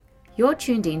You're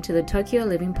tuned in to the Tokyo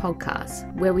Living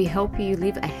Podcast, where we help you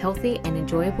live a healthy and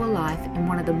enjoyable life in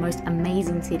one of the most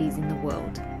amazing cities in the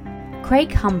world.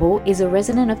 Craig Humble is a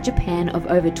resident of Japan of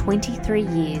over 23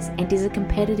 years and is a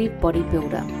competitive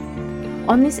bodybuilder.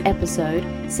 On this episode,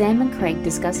 Sam and Craig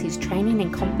discuss his training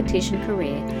and competition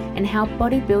career and how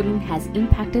bodybuilding has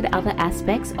impacted other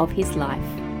aspects of his life.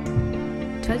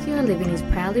 Tokyo Living is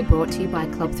proudly brought to you by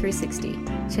Club 360,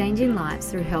 changing lives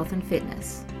through health and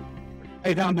fitness.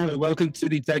 Hey, Humble, welcome to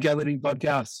the Tokyo Living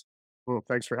Podcast. Well,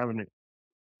 thanks for having me.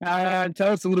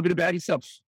 Tell us a little bit about yourself.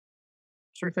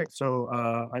 Sure thing. So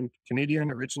I'm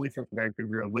Canadian, originally from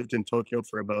Vancouver. I've lived in Tokyo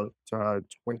for about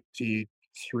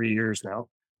 23 years now.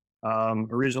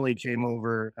 Originally came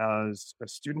over as a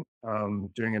student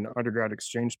doing an undergrad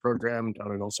exchange program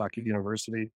down at Osaka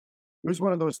University. It was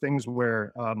one of those things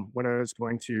where when I was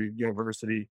going to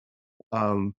university,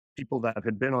 people that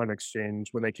had been on exchange,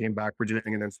 when they came back, were doing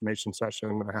an information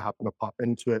session. When I happened to pop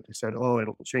into it, they said, "Oh,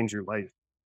 it'll change your life."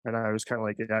 And I was kind of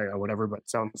like, yeah, whatever, but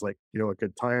sounds like, a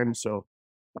good time. So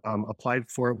applied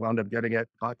for it, wound up getting it,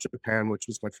 got Japan, which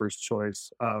was my first choice,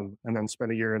 and then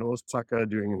spent a year in Osaka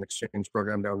doing an exchange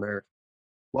program down there.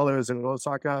 While I was in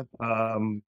Osaka, I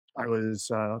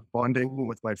was bonding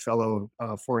with my fellow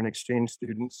foreign exchange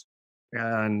students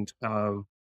and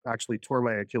actually tore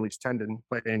my Achilles tendon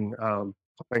playing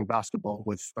basketball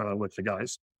with the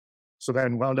guys. So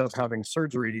then wound up having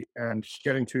surgery and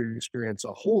getting to experience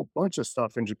a whole bunch of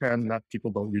stuff in Japan that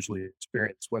people don't usually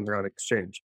experience when they're on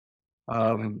exchange.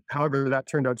 However, that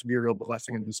turned out to be a real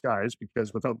blessing in disguise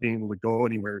because without being able to go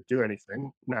anywhere or do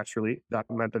anything, naturally, that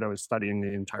meant that I was studying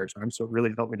the entire time. So it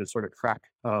really helped me to sort of crack,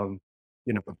 the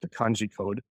kanji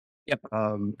code. Yep.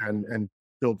 And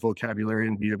build vocabulary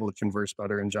and be able to converse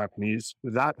better in Japanese.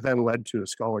 That then led to a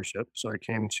scholarship. So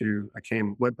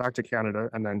went back to Canada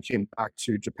and then came back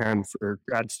to Japan for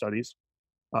grad studies.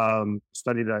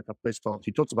 Studied at a place called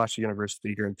Hitotsubashi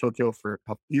University here in Tokyo for a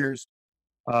couple of years.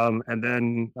 And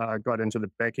then got into the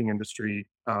banking industry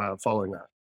following that.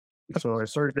 So I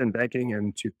started in banking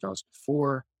in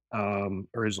 2004,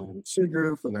 originally with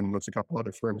Citigroup, and then with a couple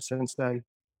other firms since then.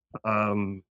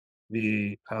 I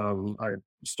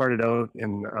started out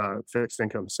in fixed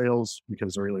income sales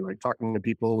because I really like talking to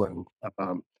people, and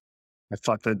I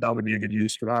thought that would be a good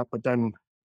use for that. But then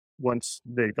once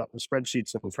they got the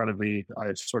spreadsheets in front of me,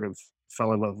 I sort of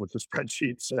fell in love with the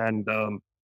spreadsheets and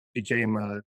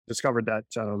discovered that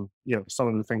some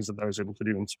of the things that I was able to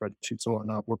do in spreadsheets and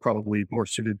whatnot were probably more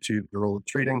suited to the role of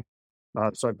trading.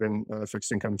 So I've been a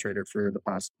fixed income trader for the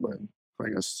past,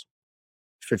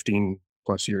 15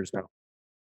 plus years now.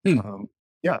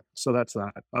 So that's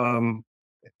that.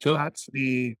 So that's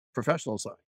the professional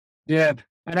side. Yeah.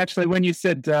 And actually, when you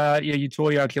said, you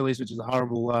tore your Achilles, which is a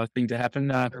horrible thing to happen,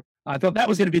 I thought that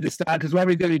was going to be the start because when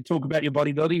we're going to talk about your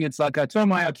bodybuilding, it's like I tore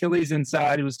my Achilles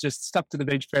inside. It was just stuck to the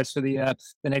bench press for the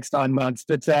next 9 months.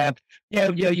 But your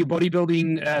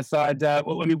bodybuilding side,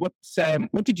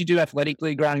 what did you do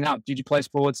athletically growing up? Did you play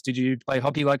sports? Did you play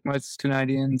hockey like most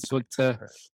Canadians?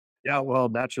 Yeah, well,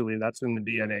 naturally, that's in the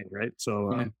DNA, right? So,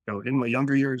 in my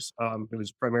younger years, it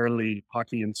was primarily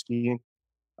hockey and skiing.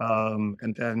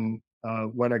 And then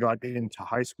when I got into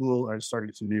high school, I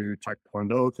started to do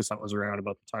Taekwondo because that was around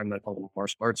about the time that all the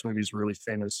martial arts movies were really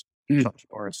famous, Chuck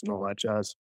Norris and all that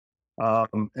jazz.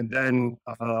 And then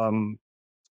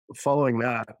following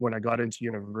that, when I got into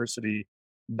university,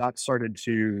 that started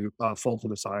to fall to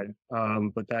the side.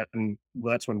 But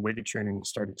that's when weight training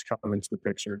started to come into the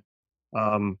picture.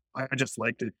 I just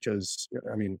liked it because,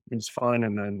 it was fun.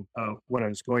 And then when I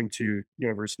was going to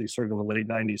university, sort of in the late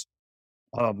 90s,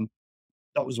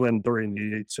 that was when Dorian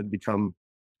Yates had become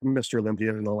Mr. Olympia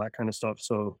and all that kind of stuff.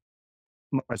 So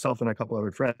myself and a couple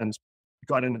other friends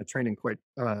got into training quite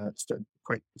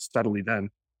steadily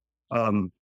then.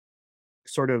 Of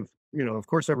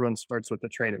course, everyone starts with the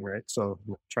training, right? So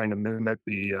trying to mimic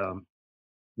the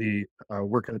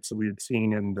workouts that we had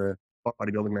seen in the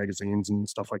bodybuilding magazines and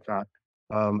stuff like that.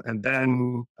 And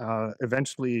then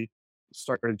eventually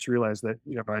started to realize that,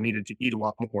 I needed to eat a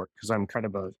lot more because I'm kind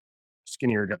of a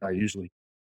skinnier guy usually.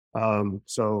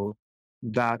 So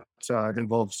that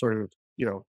involved sort of,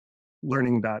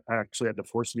 learning that I actually had to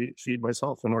force feed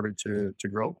myself in order to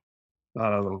grow,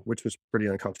 which was pretty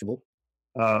uncomfortable.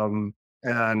 And,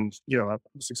 I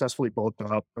successfully bulked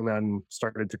up and then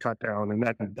started to cut down. And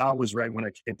that was right when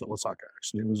I came to Osaka,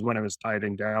 actually. It was when I was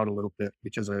dieting down a little bit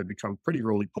because I had become pretty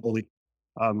roly-poly.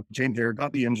 Came here,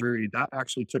 got the injury. That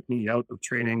actually took me out of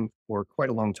training for quite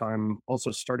a long time.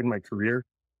 Also started my career.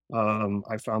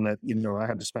 I found that, I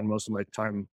had to spend most of my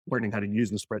time learning how to use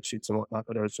the spreadsheets and whatnot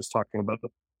that I was just talking about.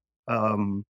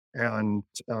 And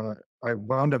I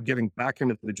wound up getting back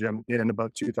into the gym in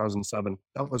about 2007.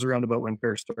 That was around about when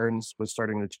Bear Stearns was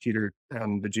starting to teeter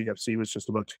and the GFC was just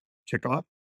about to kick off.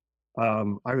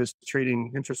 I was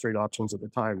trading interest rate options at the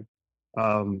time.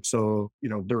 So,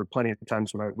 there were plenty of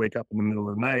times when I would wake up in the middle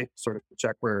of the night, sort of to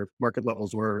check where market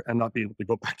levels were and not be able to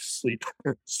go back to sleep.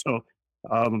 So,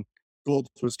 um, gold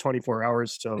was 24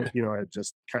 hours. So, I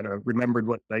just kind of remembered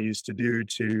what I used to do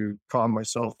to calm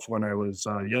myself when I was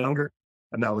younger.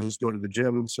 And that was go to the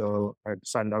gym. So I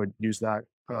decided I would use that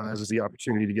as the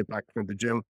opportunity to get back into the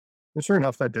gym. And sure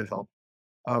enough, that did help.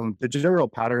 The general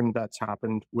pattern that's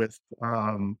happened with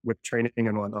training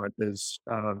and whatnot is,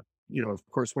 of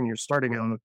course, when you're starting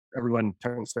out, everyone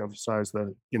tends to emphasize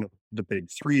the big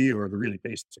three or the really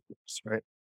basic moves, right?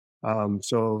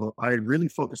 So I really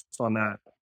focused on that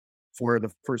for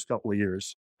the first couple of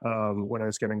years when I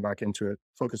was getting back into it,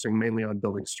 focusing mainly on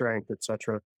building strength,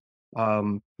 etc.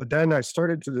 But then I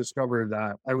started to discover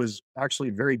that I was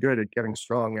actually very good at getting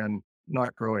strong and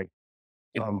not growing,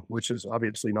 which is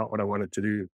obviously not what I wanted to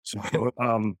do.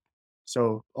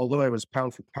 So although I was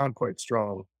pound for pound quite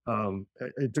strong, I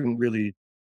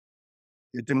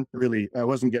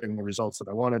wasn't getting the results that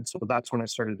I wanted. So that's when I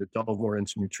started to delve more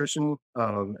into nutrition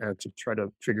and to try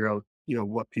to figure out,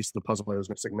 what piece of the puzzle I was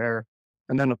missing there.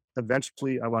 And then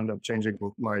eventually I wound up changing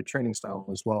my training style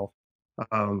as well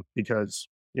because,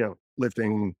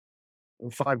 lifting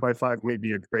 5x5 may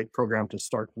be a great program to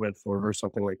start with or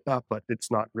something like that, but it's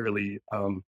not really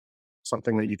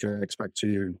something that you can expect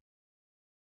to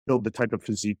build the type of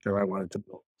physique that I wanted to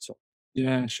build. So,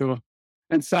 Yeah, sure.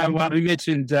 And so we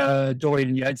mentioned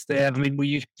Dorian Yates there. I mean,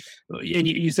 you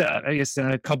said, I guess,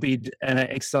 copied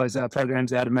exercise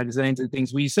programs out of magazines and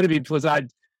things. Were you sort of,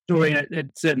 Dorian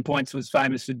at certain points was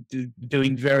famous for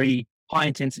doing very high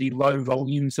intensity, low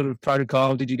volume sort of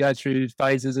protocol? Did you go through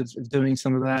phases of doing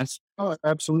some of that? oh,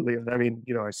 absolutely. I mean,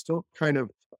 I still I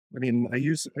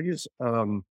use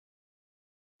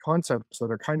concepts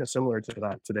that are kind of similar to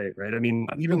that today, right? I mean,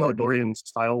 even though Dorian's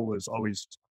style was always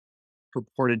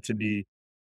purported to be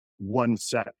one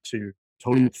set to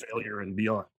total failure and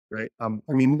beyond, right?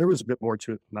 There was a bit more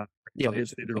to it than that. Yeah.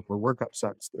 Obviously, there were workup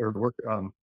sets or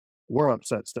warm-up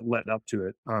sets that led up to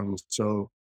it. So,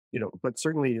 but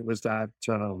certainly it was that,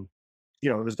 it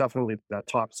was definitely that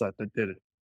top set that did it.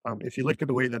 If you look at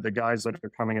the way that the guys that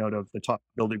are coming out of the top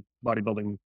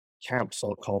bodybuilding camps,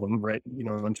 I'll call them, right?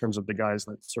 In terms of the guys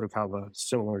that sort of have a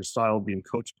similar style being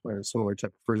coached by a similar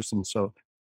type of person. So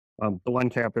the one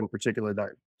camp in particular that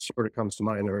sort of comes to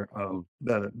mind are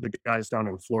the guys down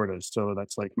in Florida. So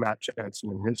that's like Matt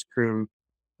Jansen and his crew.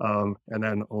 And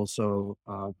then also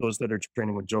those that are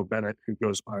training with Joe Bennett, who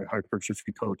goes by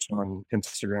Hypertrophy Coach on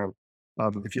Instagram.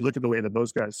 If you look at the way that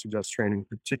those guys suggest training,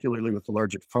 particularly with the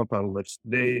larger compound lifts,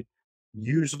 they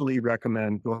usually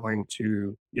recommend going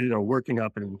to, working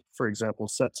up in, for example,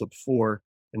 sets of 4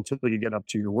 until you get up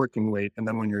to your working weight. And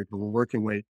then when you're at the working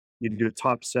weight, you do a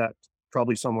top set,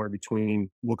 probably somewhere between,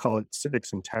 we'll call it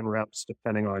 6 and 10 reps,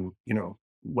 depending on,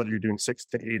 whether you're doing 6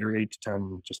 to 8 or 8 to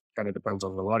 10, just kind of depends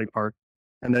on the body part.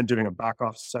 And then doing a back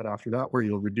off set after that, where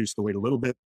you'll reduce the weight a little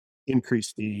bit,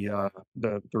 increase the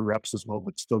reps as well,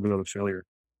 but still go to failure.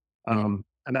 And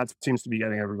that seems to be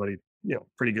getting everybody,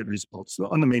 pretty good results. So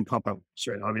on the main compound lifts,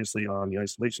 right? Obviously on the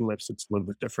isolation lifts, it's a little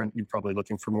bit different. You're probably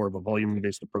looking for more of a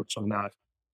volume-based approach on that.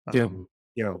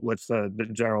 With the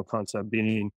general concept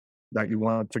being that you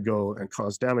want to go and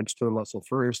cause damage to the muscle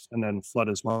first, and then flood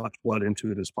as much blood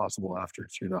into it as possible after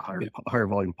through the higher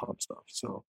volume pump stuff.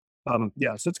 So, so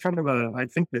it's kind of I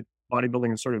think that bodybuilding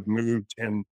has sort of moved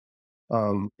in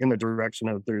the direction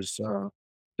of there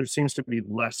seems to be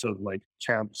less of like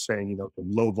champs saying, the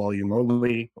low volume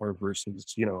only or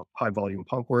versus, high volume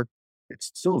pump work.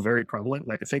 It's still very prevalent.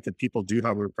 Like I think that people do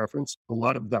have a preference. A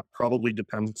lot of that probably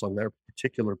depends on their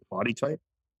particular body type.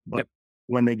 But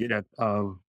when they get I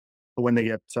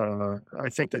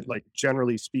think that like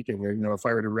generally speaking, if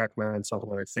I were to recommend something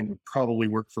that I think would probably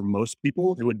work for most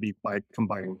people, it would be by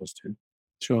combining those two.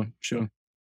 Sure.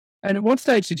 And at what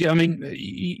stage did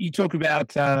you talk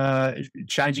about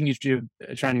changing your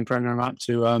training program up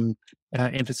to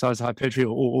emphasize hypertrophy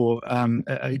or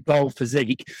a goal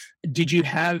physique? Did you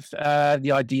have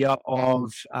the idea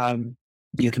of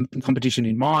the competition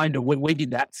in mind, or where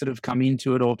did that sort of come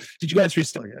into it? Or did you go through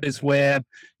stages where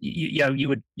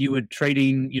you were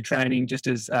treating your training just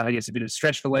as I guess a bit of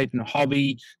stress relief and a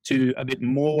hobby to a bit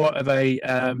more of a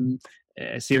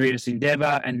serious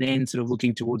endeavor, and then sort of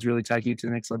looking towards really taking it to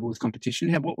the next level with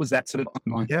competition? What was that sort of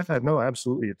timeline? Yeah, no,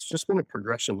 absolutely. It's just been a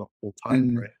progression the whole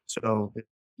time, right? So,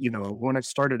 when I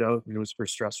started out, it was for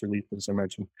stress relief, as I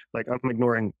mentioned. Like I'm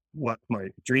ignoring what my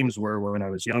dreams were when I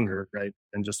was younger, right?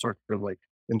 And just sort of like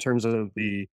in terms of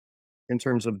the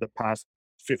past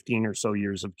 15 or so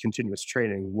years of continuous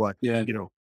training, Yeah.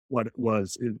 what it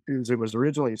was, it was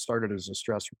originally started as a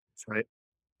stress relief,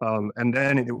 right? And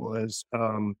then it was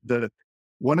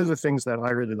one of the things that I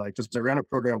really liked is I ran a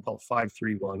program called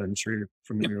 531. I'm sure you're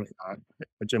familiar with that,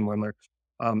 by Jim Wendler.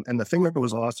 And the thing that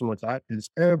was awesome with that is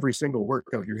every single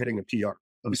workout you're hitting a PR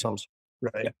of some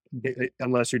sort, right?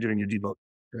 Unless you're doing your debug,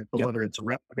 right? But whether it's a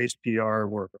rep-based PR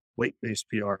or weight-based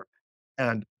PR,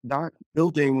 and that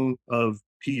building of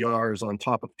PRs on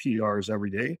top of PRs every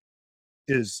day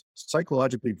is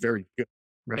psychologically very good,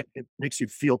 right? It makes you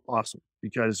feel awesome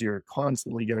because you're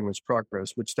constantly getting this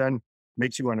progress, which then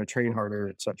makes you want to train harder,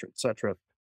 et cetera, et cetera.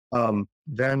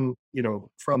 Then,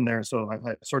 from there, so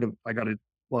I got it.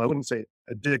 Well, I wouldn't say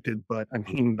addicted, but I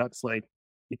mean, that's like,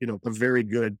 a very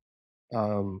good,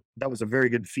 that was a very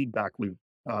good feedback loop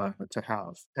to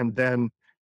have. And then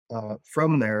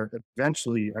from there,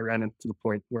 eventually I ran into the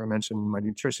point where I mentioned my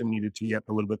nutrition needed to get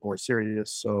a little bit more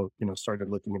serious. So, started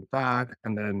looking at that.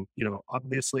 And then,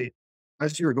 obviously,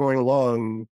 as you're going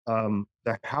along,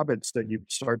 the habits that you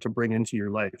start to bring into your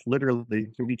life literally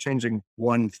can be changing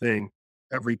one thing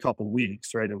every couple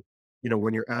weeks, right? And,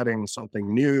 when you're adding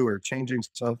something new or changing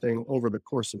something over the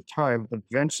course of time,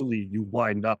 eventually you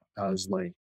wind up as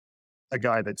like a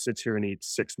guy that sits here and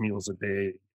eats 6 meals a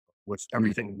day with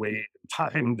everything weighed and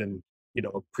timed and,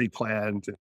 pre-planned,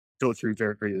 and go through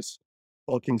various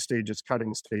bulking stages,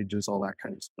 cutting stages, all that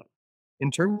kind of stuff.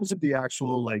 In terms of the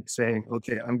actual, like, saying,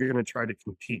 okay, I'm going to try to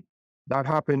compete, that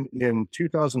happened in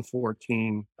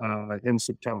 2014 in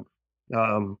September.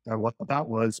 And what that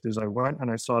was is I went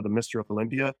and I saw the Mr.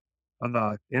 Olympia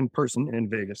in person in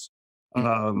Vegas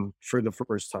for the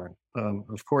first time.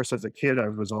 Of course, as a kid,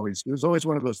 it was always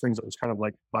one of those things that was kind of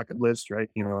like bucket list, right?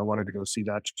 I wanted to go see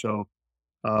that show.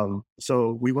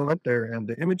 So we went there, and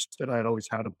the image that I had always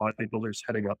had of bodybuilders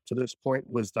heading up to this point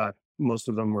was that most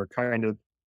of them were kind of,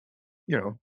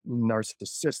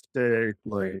 narcissistic,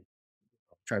 like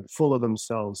kind of full of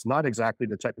themselves, not exactly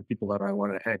the type of people that I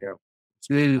want to hang out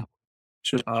with.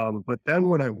 Sure. But then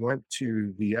when I went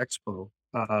to the expo,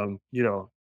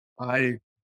 I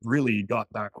really got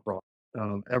that wrong.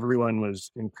 Everyone was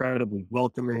incredibly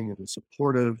welcoming and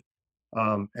supportive.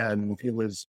 And it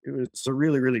was a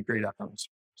really, really great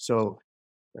atmosphere. So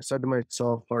I said to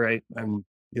myself, all right, I'm,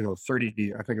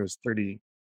 30, I think it was 30,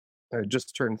 I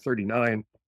just turned 39.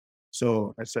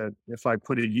 So I said, if I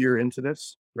put a year into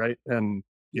this, right, and,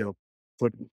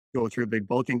 go through a big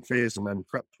bulking phase and then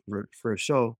prep for a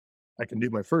show, I can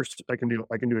do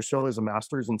a show as a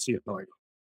master's and see it going.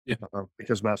 Yeah.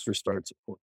 Because master starts at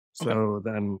 4. So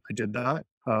then I did that.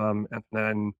 And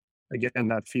then again,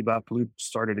 that feedback loop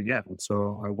started again.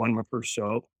 So I won my first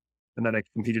show, and then I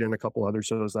competed in a couple other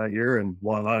shows that year and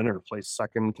won or placed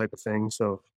second type of thing.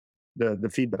 So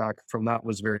the feedback from that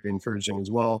was very encouraging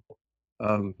as well.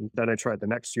 Then I tried the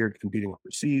next year competing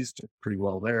overseas, did pretty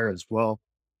well there as well.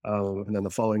 And then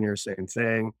the following year, same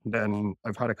thing. Then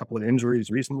I've had a couple of injuries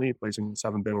recently. Placings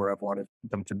haven't been where I've wanted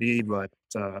them to be, but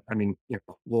I mean,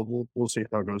 we'll see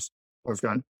how it goes.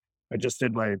 I just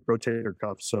did my rotator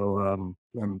cuff, so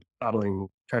I'm battling,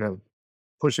 kind of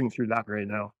pushing through that right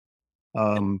now.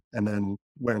 And then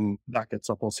when that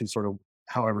gets up, I'll see sort of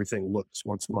how everything looks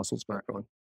once the muscle's back on.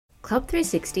 Club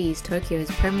 360 is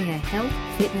Tokyo's premier health,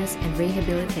 fitness and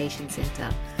rehabilitation centre,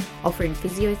 offering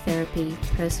physiotherapy,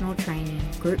 personal training,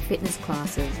 group fitness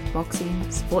classes,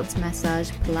 boxing, sports massage,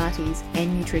 Pilates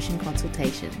and nutrition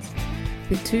consultations.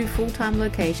 With 2 full-time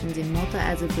locations in Mota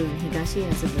Azabu and Higashi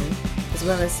Azabu, as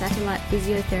well as satellite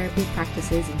physiotherapy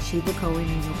practices in Shibukoen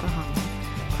and Yokohama,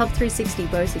 Club 360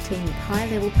 boasts a team of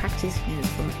high-level practitioners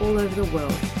from all over the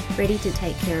world, ready to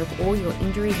take care of all your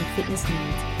injury and fitness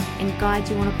needs and guide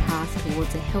you on a path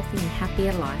towards a healthy and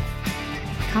happier life.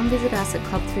 Come visit us at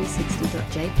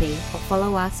club360.jp or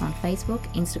follow us on Facebook,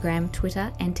 Instagram,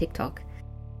 Twitter and TikTok.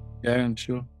 Yeah, I'm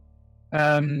sure.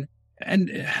 And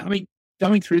I mean,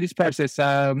 going through this process,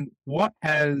 what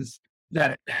has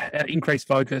that increased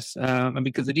focus, and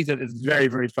because it is a very,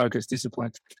 very focused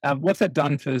discipline, what's that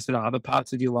done for sort of other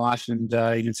parts of your life and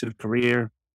your sort of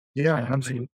career? Yeah,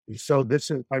 absolutely. So this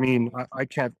is, I mean, I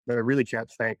really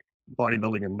can't thank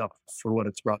bodybuilding enough for what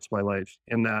it's brought to my life,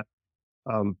 in that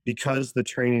because the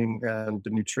training and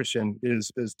the nutrition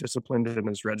is as disciplined and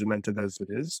as regimented as it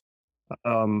is,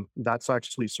 that's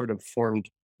actually forms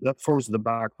the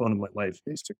backbone of my life,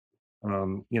 basically.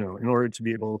 In order to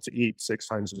be able to eat 6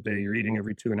 times a day, you're eating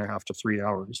every 2.5 to 3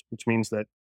 hours, which means that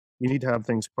you need to have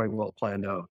things quite well planned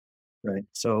out, right?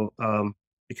 So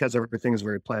because everything is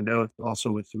very planned out,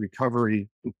 also with the recovery,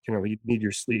 you need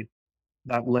your sleep.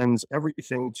 That lends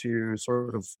everything to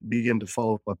sort of begin to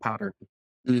follow a pattern.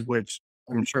 Mm. which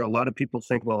I'm sure a lot of people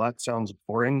think, well, that sounds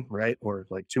boring, right? Or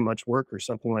like too much work or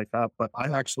something like that. But I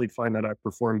actually find that I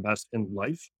perform best in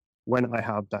life when I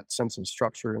have that sense of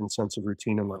structure and sense of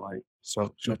routine in my life.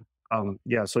 So, Sure.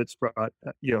 yeah, so it's brought,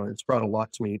 it's brought a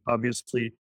lot to me.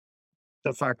 Obviously,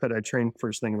 the fact that I train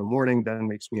first thing in the morning then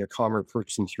makes me a calmer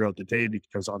person throughout the day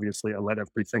because obviously I let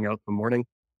everything out in the morning.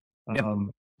 Yep.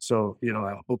 So,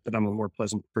 I hope that I'm a more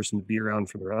pleasant person to be around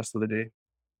for the rest of the day.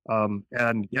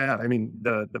 And yeah, I mean,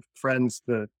 the friends,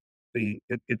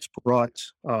 it's brought,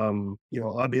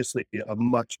 obviously a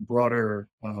much broader,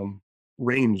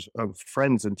 range of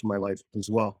friends into my life as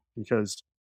well, because,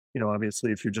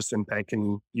 obviously if you're just in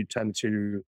banking, you tend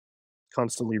to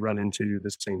constantly run into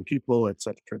the same people, et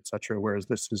cetera, et cetera. Whereas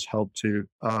this has helped to,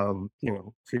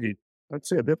 create, I'd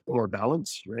say a bit more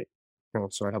balance, right?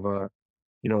 So I have a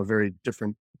very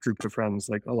different group of friends,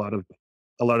 like a lot of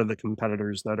the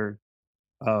competitors that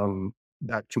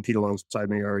compete alongside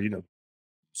me are,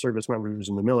 service members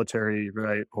in the military,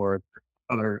 right? Or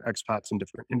other expats in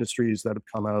different industries that have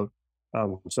come out.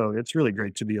 So it's really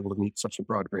great to be able to meet such a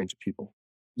broad range of people.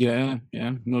 Yeah,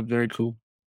 yeah, not very cool.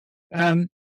 Um,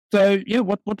 so yeah,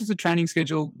 what does the training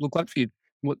schedule look like for you? Sure.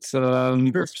 What's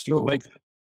your So week?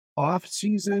 off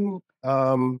season,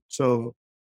 so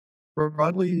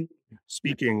broadly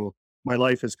speaking, my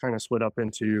life is kind of split up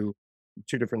into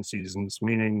two different seasons,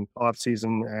 meaning off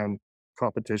season and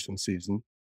competition season.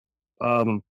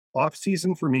 Um, Off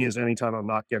season for me is anytime I'm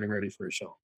not getting ready for a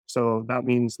show. So that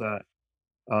means that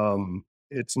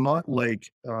it's not like,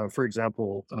 for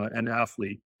example, an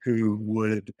athlete who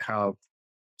would have,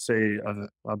 say,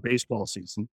 a baseball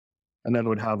season and then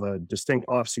would have a distinct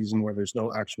off season where there's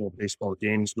no actual baseball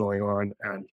games going on,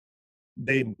 and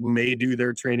they may do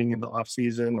their training in the off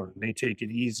season or may take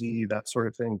it easy, that sort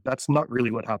of thing. That's not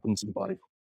really what happens in bodybuilding,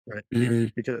 right?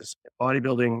 Mhm. Because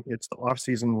bodybuilding, it's the off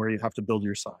season where you have to build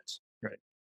your size, right?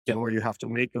 Yep. And where you have to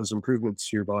make those improvements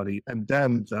to your body. And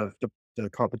then the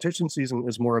competition season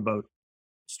is more about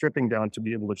stripping down to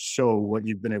be able to show what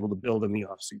you've been able to build in the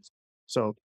off season.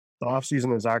 So the off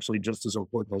season is actually just as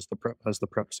important as the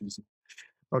prep season.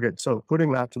 Okay, so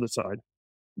putting that to the side,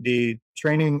 the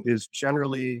training is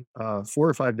generally 4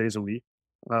 or 5 days a week,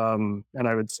 and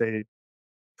I would say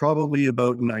probably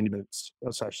about 90 minutes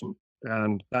a session.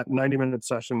 And that 90-minute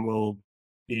session will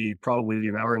be probably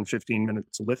an hour and 15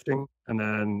 minutes of lifting, and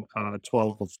then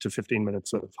 12 to 15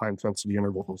 minutes of high intensity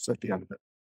intervals at the end of it,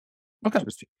 Okay.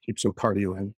 just to keep some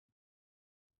cardio in.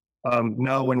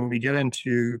 Now, when we get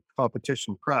into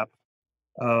competition prep,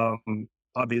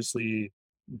 obviously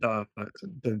the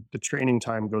training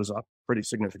time goes up pretty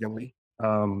significantly.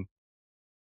 I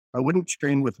wouldn't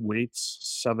train with weights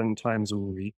 7 times a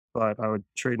week, but I would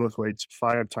train with weights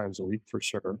 5 times a week for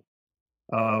sure.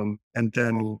 And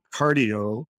then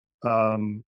cardio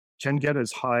can get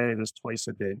as high as twice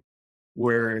a day,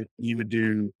 where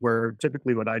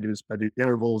typically what I do is I do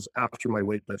intervals after my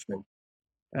weightlifting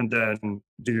and then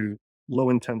do low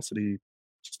intensity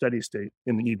steady state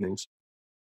in the evenings.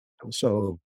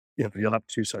 So, you'll have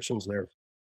 2 sessions there.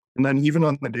 And then even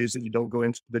on the days that you don't go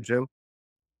into the gym,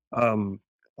 um,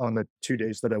 on the 2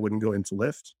 days that I wouldn't go into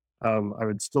lift, I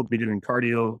would still be doing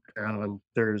cardio. And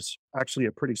there's actually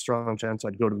a pretty strong chance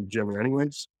I'd go to the gym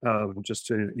anyways, just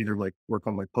to either like work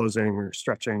on my posing or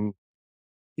stretching,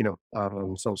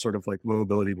 some sort of like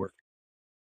mobility work.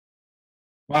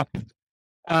 Wow.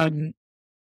 Um,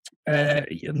 a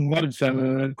lot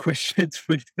of questions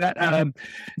with that.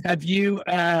 Have you?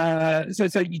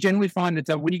 So you generally find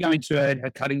that when you go into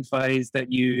a cutting phase,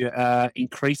 that you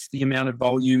increase the amount of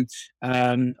volume.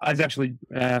 I was actually.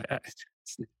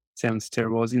 Sounds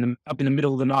terrible. I was up in the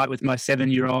middle of the night with my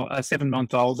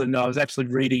 7-month-old, and I was actually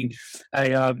reading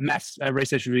a mass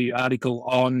research review article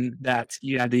on that.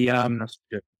 The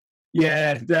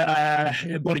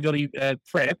bodybuilding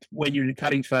prep when you're in a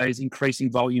cutting phase,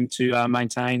 increasing volume to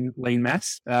maintain lean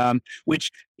mass,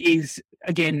 which is,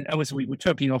 again, we were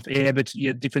talking off air, but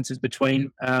differences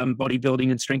between bodybuilding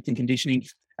and strength and conditioning.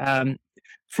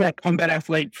 For a combat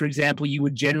athlete, for example, you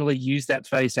would generally use that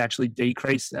phase to actually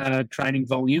decrease training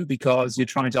volume because you're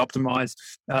trying to optimize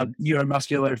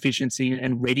neuromuscular efficiency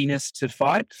and readiness to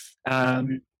fight.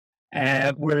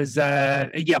 Whereas, I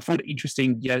find it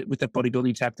interesting with the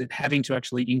bodybuilding tap that having to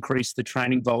actually increase the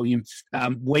training volume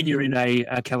when you're in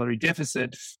a calorie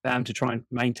deficit to try and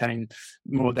maintain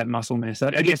more of that muscle mass. So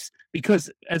I guess because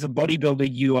as a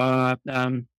bodybuilder,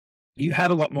 you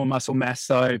have a lot more muscle mass,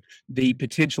 so the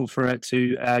potential for it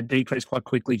to decrease quite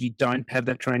quickly if you don't have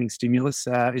that training stimulus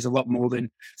is a lot more than,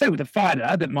 say, with a fighter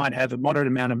that might have a moderate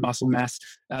amount of muscle mass.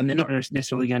 They're not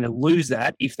necessarily going to lose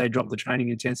that if they drop the training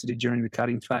intensity during the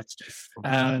cutting phase.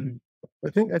 I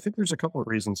think there's a couple of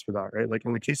reasons for that, right? Like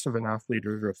in the case of an athlete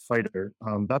or a fighter,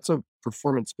 that's a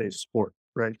performance-based sport,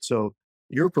 right? So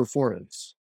your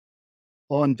performance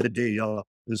on the day of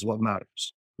is what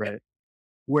matters, right?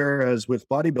 Whereas with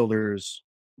bodybuilders,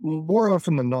 more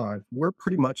often than not, we're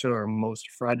pretty much at our most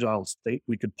fragile state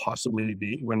we could possibly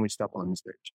be when we step on the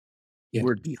stage. Yeah.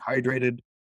 We're dehydrated.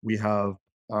 We have,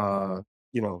 uh,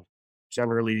 you know,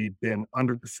 generally been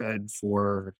underfed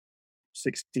for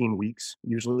 16 weeks,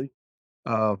 usually.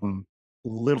 Um,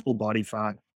 Little body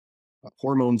fat,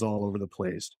 hormones all over the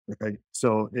place, right?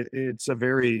 So it's a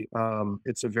very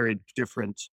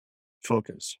different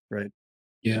focus, right?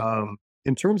 Yeah.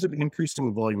 In terms of increasing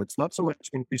the volume, it's not so much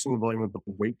increasing the volume of the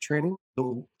weight training.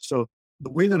 So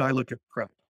the way that I look at prep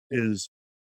is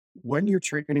when you're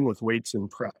training with weights in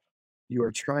prep, you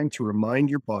are trying to remind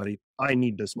your body, I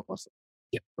need this muscle.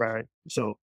 Yeah. Right.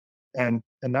 So and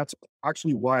that's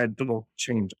actually why I don't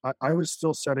change. I was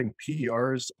still setting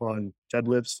PERs on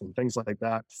deadlifts and things like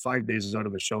that 5 days out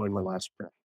of the show in my last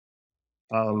prep.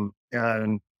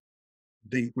 And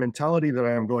the mentality that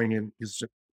I'm going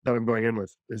in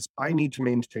with is I need to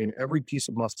maintain every piece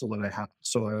of muscle that I have.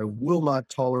 So I will not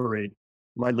tolerate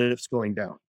my lifts going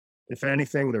down. If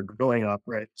anything, they're going up,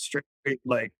 right? Straight,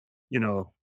 like, you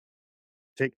know,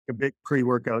 take a big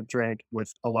pre-workout drink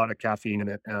with a lot of caffeine in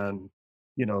it and,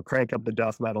 crank up the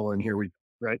death metal and here we,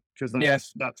 right? Because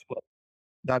Yes.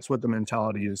 that's what the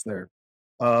mentality is there.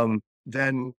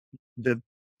 Then the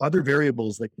other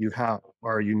variables that you have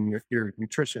are your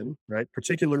nutrition, right?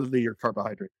 Particularly your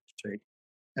carbohydrate intake,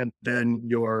 and then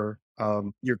your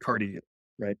cardio,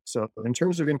 right? So in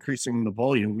terms of increasing the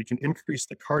volume, we can increase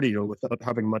the cardio without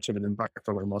having much of an impact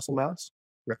on our muscle mass,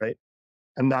 right?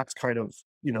 And that's kind of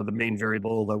the main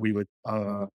variable that we would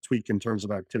tweak in terms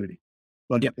of activity.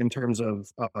 But Yep. in terms of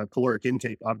caloric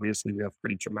intake, obviously we have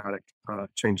pretty dramatic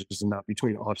changes in that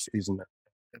between off season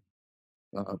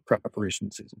and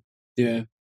preparation season. Yeah.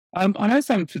 I know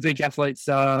some physique athletes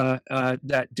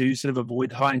that do sort of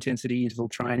avoid high intensity interval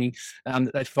training,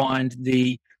 that they find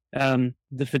the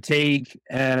fatigue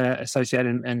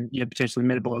associated and potentially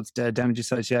metabolic damage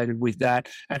associated with that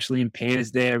actually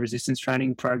impairs their resistance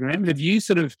training program. Have you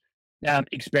sort of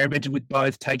experimented with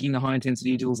both taking the high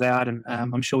intensity intervals out, and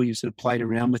I'm sure you've sort of played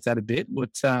around with that a bit.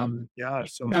 Yeah,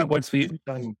 so What's for you?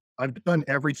 I've done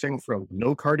everything from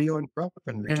no cardio and prep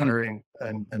and retiring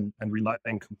and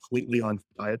relying completely on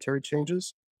dietary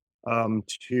changes,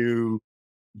 to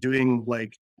doing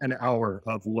like an hour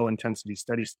of low intensity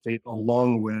steady state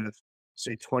along with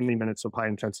say 20 minutes of high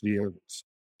intensity intervals.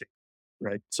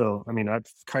 Right. So I mean I've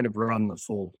kind of run the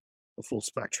full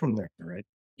spectrum there, right?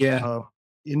 Yeah. Uh,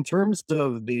 in terms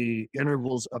of the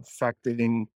intervals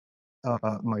affecting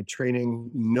my training,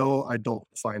 no, I don't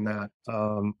find that.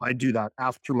 I do that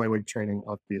after my weight training,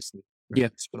 obviously. Right? Yeah.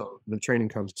 So the training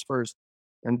comes first.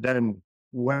 And then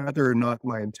whether or not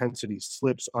my intensity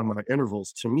slips on my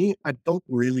intervals, to me, I don't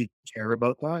really care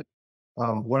about that.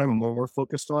 What I'm more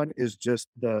focused on is just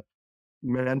the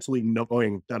mentally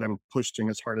knowing that I'm pushing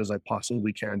as hard as I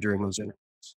possibly can during those intervals.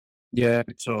 Yeah.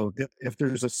 So if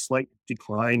there's a slight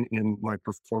decline in my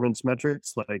performance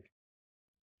metrics, like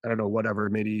I don't know, whatever,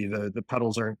 maybe the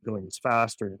pedals aren't going as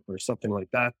fast or something like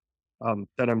that,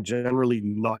 then I'm generally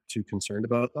not too concerned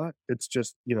about that. It's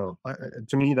just,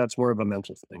 to me, that's more of a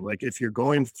mental thing. Like if you're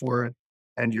going for it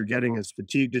and you're getting as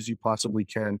fatigued as you possibly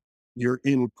can, you're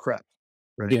in prep,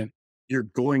 right? Yeah. You're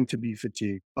going to be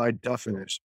fatigued by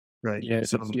definition, right? Yeah.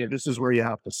 So Yeah. this is where you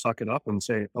have to suck it up and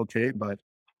say, okay, but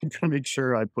I'm going to make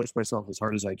sure I push myself as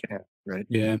hard as I can, right?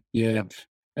 Yeah. Yeah.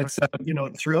 That's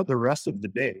Throughout the rest of the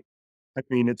day, I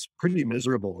mean, it's pretty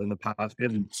miserable in the past,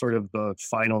 in sort of the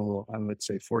final, I would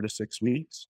say 4 to 6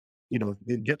 weeks.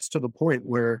 It gets to the point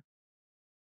where,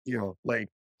 like,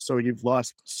 so you've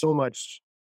lost so much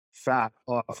fat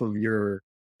off of your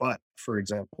butt, for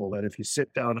example, that if you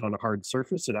sit down on a hard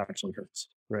surface, it actually hurts,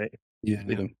 right? yeah.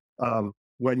 You know,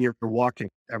 when you're walking,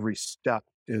 every step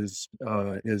is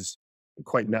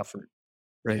quite an effort,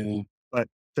 right? Yeah. But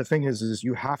the thing is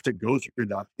you have to go through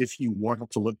that if you want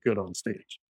to look good on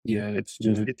stage. Yeah. It's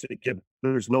just, it's a given.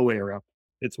 There's no way around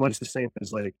it. It's much the same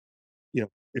as like,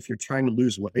 if you're trying to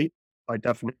lose weight, by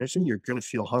definition, you're going to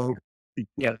feel hungry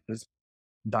because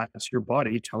that's your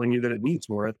body telling you that it needs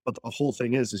more. But the whole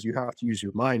thing is you have to use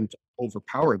your mind to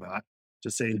overpower that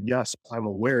to say, yes, I'm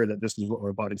aware that this is what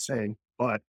my body's saying,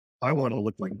 but I want to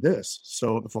look like this.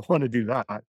 So if I want to do that,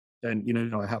 then,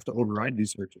 I have to override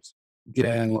these urges. Drink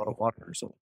Yeah. a lot of water or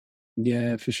something.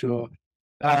 Yeah, for sure.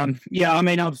 Yeah, I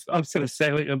mean, I've sort of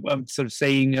I'm sort of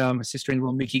seeing my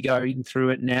sister-in-law Mickey going through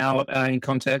it now in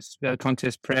contest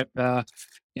prep.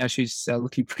 She's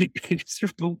looking pretty good,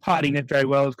 partying it very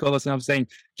well, of course. And I've seen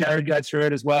Jared go through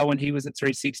it as well when he was at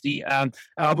 360. I've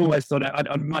always thought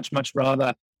I'd much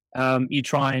rather you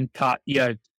try and cut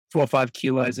 4 or 5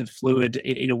 kilos of fluid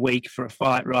in a week for a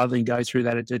fight rather than go through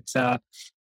that.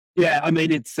 Yeah, I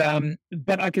mean,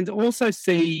 but I can also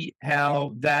see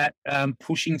how that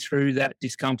pushing through that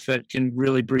discomfort can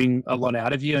really bring a lot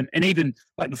out of you. And even,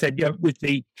 like I said, with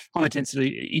the high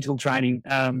intensity interval training,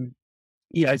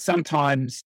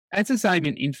 sometimes it's the same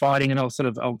in fighting, and I'll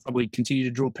probably continue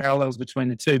to draw parallels between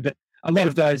the two. But a lot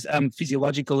of those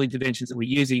physiological interventions that we're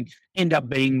using end up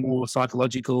being more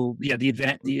psychological. Yeah,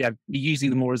 you're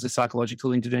using them more as a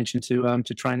psychological intervention to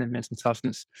train that mental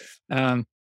toughness.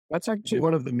 That's actually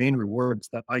one of the main rewards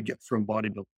that I get from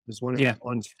bodybuilding is when I'm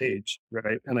on stage,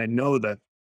 right? And I know that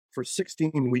for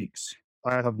 16 weeks,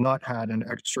 I have not had an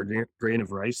extra grain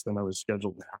of rice than I was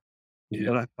scheduled to have. Yeah.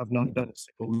 And I have not done a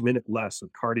single minute less of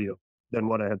cardio than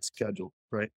what I had scheduled,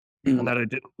 right? Mm-hmm. And that I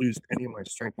didn't lose any of my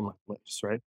strength in my lifts,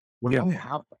 right? When I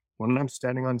have that, when I'm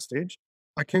standing on stage,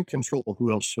 I can't control who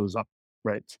else shows up,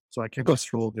 right? So I can't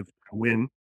control if I win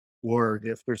or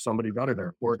if there's somebody better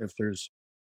there or if there's,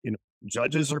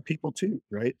 judges are people too,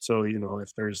 right? So,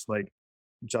 if there's like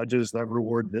judges that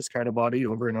reward this kind of body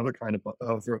over another kind of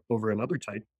over another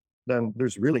type, then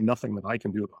there's really nothing that I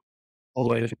can do about it.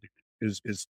 All I can do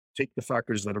is take the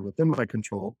factors that are within my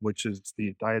control, which is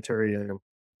the dietary and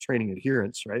training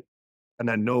adherence, right? And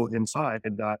then know inside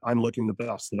that I'm looking the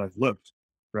best that I've looked,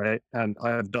 right? And I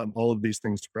have done all of these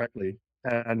things correctly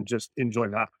and just enjoy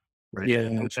that, right? Yeah.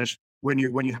 And when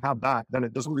you have that, then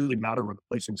it doesn't really matter where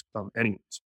the placings come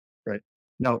anyways. Right.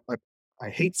 Now, I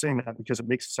hate saying that because it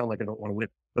makes it sound like I don't want to win,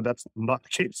 but that's not the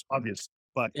case, obviously.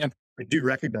 But I do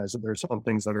recognize that there are some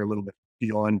things that are a little bit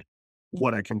beyond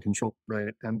what I can control,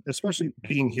 right? And especially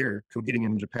being here, competing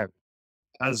in Japan,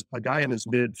 as a guy in his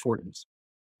mid-40s,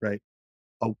 right?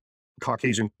 A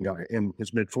Caucasian guy in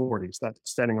his mid-40s that's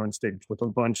standing on stage with a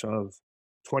bunch of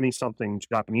 20-something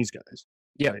Japanese guys.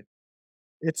 Yeah. Right?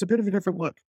 It's a bit of a different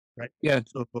look, right? Yeah.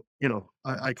 So,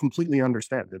 I completely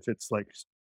understand if it's like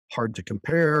hard to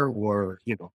compare or,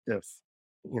 if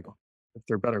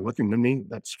they're better looking than me,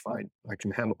 that's fine. I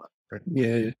can handle that. Right?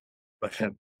 Yeah. But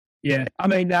yeah, I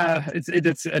mean,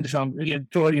 it's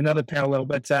drawing another parallel,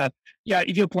 but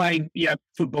if you're playing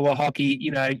football or hockey,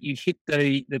 you hit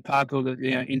the puck or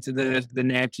into the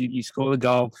net, you score the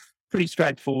goal, pretty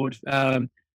straightforward.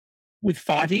 With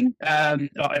fighting,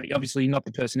 obviously you're not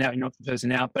the person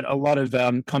out, but a lot of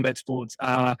combat sports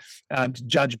are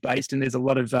judge-based, and there's a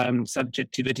lot of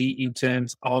subjectivity in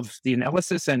terms of the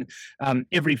analysis, and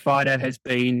every fighter has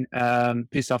been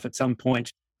pissed off at some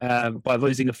point by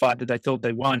losing a fight that they thought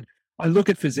they won. I look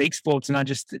at physique sports and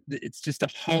it's just a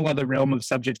whole other realm of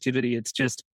subjectivity. It's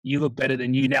just, you look better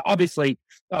than you. Now, obviously,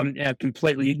 I'm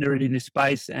completely ignorant in this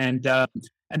space, and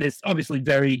there's obviously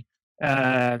very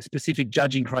specific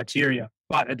judging criteria,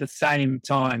 but at the same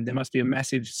time, there must be a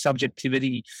massive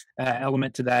subjectivity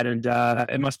element to that, and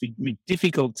it must be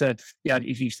difficult to,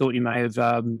 if you thought you may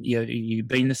have, you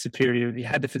been the superior, you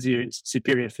had the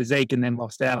superior physique, and then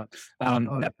lost out.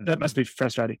 That must be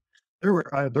frustrating. There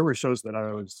were shows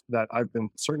that I've been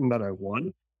certain that I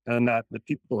won, and that the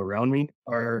people around me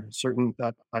are certain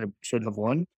that I should have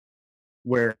won,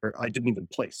 where I didn't even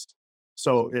place.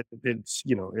 So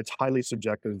it's highly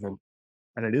subjective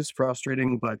and it is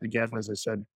frustrating, but again, as I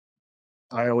said,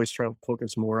 I always try to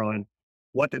focus more on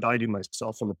what did I do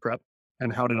myself in the prep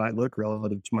and how did I look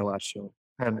relative to my last show.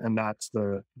 And that's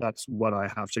what I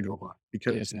have to go on,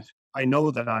 because I know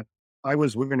that I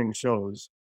was winning shows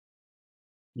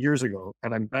years ago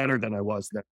and I'm better than I was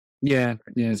then. Yeah.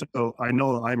 Yeah. So I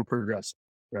know I'm progressing,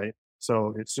 right?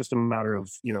 So it's just a matter of,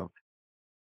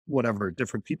 whatever,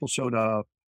 different people showed up,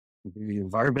 the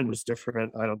environment was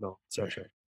different. I don't know. So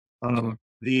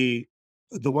the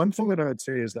one thing that I would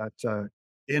say is that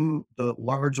in the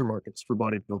larger markets for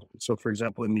bodybuilding, so for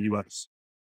example, in the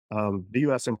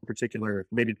US in particular,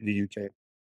 maybe the UK,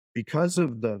 because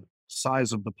of the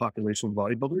size of the population of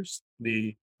bodybuilders,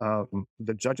 the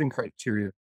judging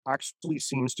criteria actually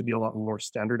seems to be a lot more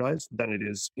standardized than it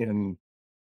is in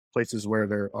places where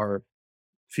there are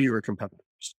fewer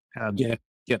competitors. And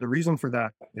the reason for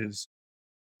that is,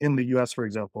 in the US, for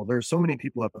example, there's so many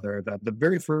people up there that the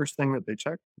very first thing that they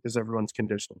check is everyone's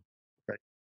conditioning. Right?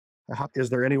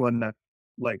 Is there anyone that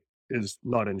is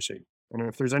not in shape? And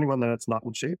if there's anyone that's not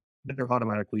in shape, then they're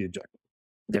automatically ejected.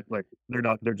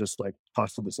 They're just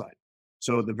tossed to the side.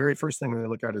 So the very first thing they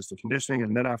look at is the conditioning,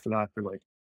 and then after that, they're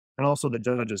and also the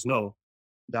judges know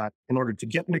that in order to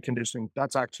get into conditioning,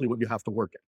 that's actually what you have to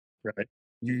work at, right?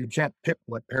 You can't pick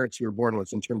what parents you were born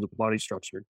with in terms of body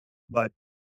structure. But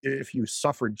if you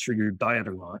suffered through your diet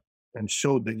a lot and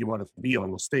showed that you wanted to be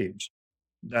on the stage,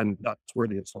 then that's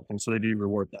worthy of something. So they do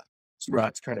reward that. So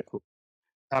that's kind of cool.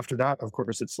 After that, of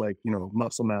course, it's like,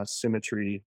 muscle mass,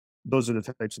 symmetry. Those are the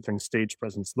types of things, stage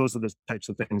presence. Those are the types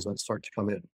of things that start to come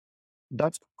in.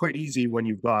 That's quite easy when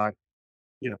you've got,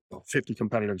 50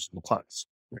 competitors in the class.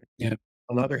 Right? Yeah.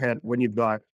 On the other hand, when you've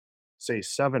got, say,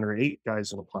 7 or 8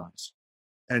 guys in a class,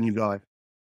 and you've got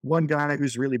one guy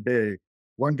who's really big,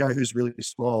 one guy who's really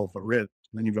small but ripped,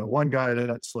 and then you've got one guy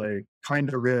that's like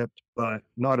kind of ripped but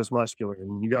not as muscular,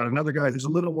 and you got another guy who's a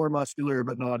little more muscular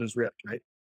but not as ripped, right?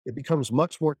 It becomes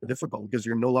much more difficult because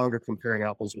you're no longer comparing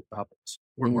apples with apples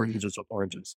or oranges with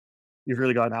oranges. You've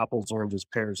really got apples, oranges,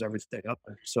 pears, everything up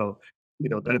there. So,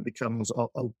 then it becomes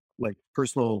like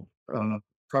personal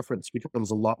preference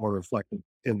becomes a lot more reflected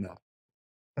in that.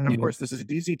 And of course, this is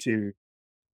easy to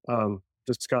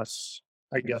discuss,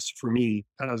 I guess, for me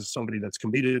as somebody that's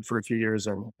competed for a few years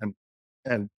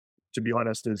and to be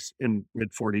honest, is in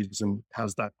mid 40s and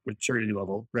has that maturity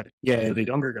level. Right? Yeah. The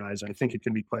younger guys, I think it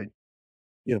can be quite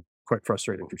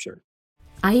frustrating for sure.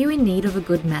 Are you in need of a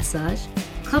good massage?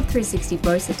 Club 360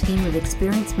 boasts a team of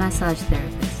experienced massage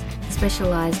therapists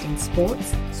specialized in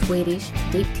sports, Swedish,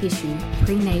 deep tissue,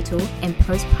 prenatal, and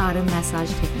postpartum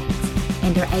massage techniques,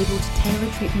 and are able to tailor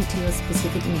treatment to your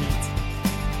specific needs.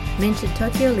 Mention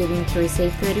Tokyo Living to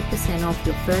receive 30% off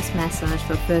your first massage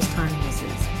for first-time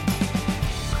users.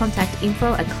 Contact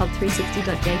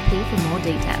info@club360.jp for more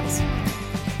details.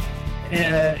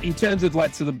 In terms of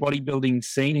like the bodybuilding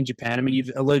scene in Japan, I mean,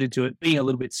 you've alluded to it being a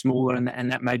little bit smaller, and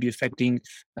that may be affecting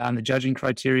the judging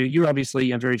criteria. You're obviously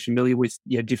very familiar with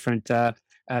different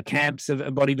camps of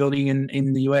bodybuilding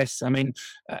in the US. I mean,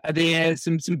 are there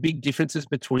some big differences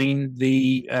between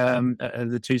the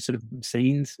two sort of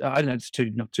scenes? I don't know, it's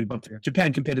not two, but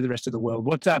Japan compared to the rest of the world.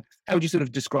 How would you sort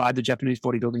of describe the Japanese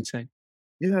bodybuilding scene?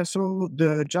 Yeah, so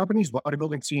the Japanese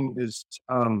bodybuilding scene is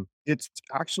it's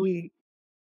actually,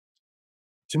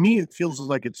 to me, it feels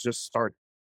like it's just started.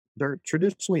 There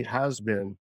traditionally has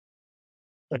been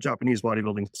a Japanese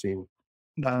bodybuilding scene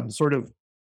that sort of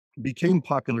became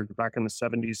popular back in the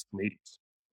 70s and 80s.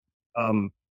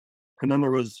 And then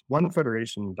there was one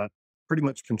federation that pretty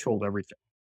much controlled everything.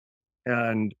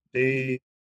 And they,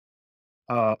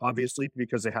 obviously,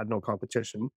 because they had no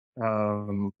competition,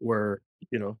 were,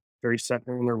 very set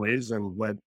in their ways and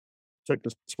took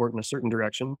the sport in a certain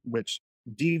direction, which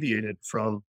deviated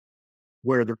from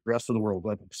where the rest of the world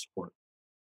led the sport.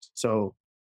 So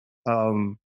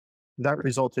that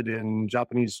resulted in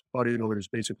Japanese bodybuilders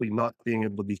basically not being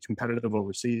able to be competitive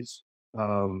overseas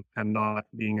and not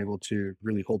being able to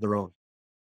really hold their own,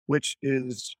 which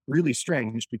is really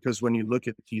strange because when you look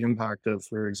at the impact of,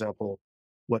 for example,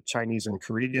 what Chinese and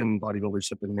Korean bodybuilders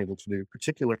have been able to do,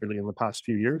 particularly in the past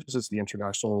few years, as the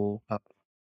international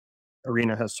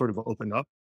arena has sort of opened up.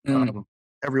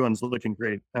 Everyone's looking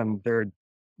great, and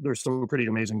there's some pretty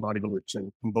amazing bodybuilders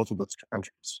in both of those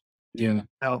countries. Yeah.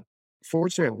 Now,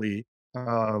 fortunately,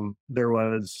 there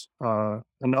was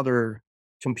another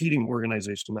competing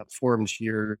organization that formed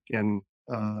here in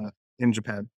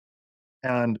Japan,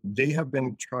 and they have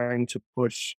been trying to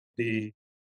push the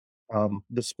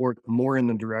sport more in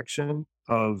the direction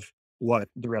of what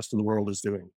the rest of the world is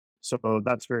doing. So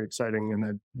that's very exciting,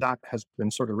 and that has been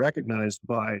sort of recognized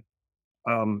by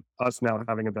us now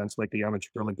having events like the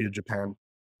Amateur Olympia Japan,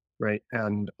 right?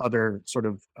 And other sort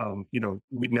of,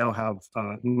 we now have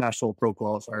national pro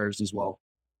qualifiers as well.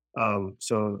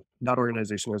 So that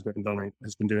organization has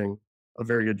been doing a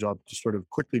very good job to sort of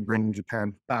quickly bring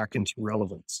Japan back into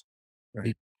relevance,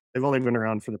 right? They've only been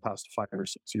around for the past 5 or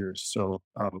 6 years. So,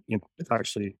 it's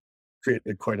actually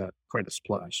created quite a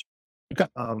splash. Okay.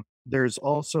 There's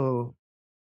also,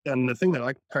 and the thing that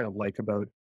I kind of like about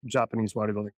Japanese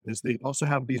bodybuilding is they also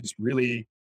have these really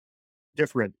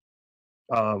different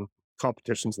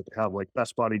competitions that they have, like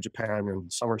Best Body Japan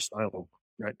and Summer Style,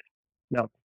 right?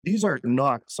 Now, these are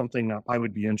not something that I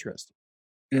would be interested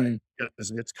in, right?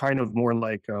 Because it's kind of more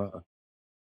like,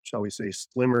 shall we say,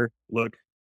 slimmer look,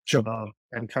 Sure.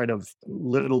 and kind of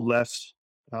little less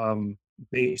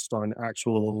based on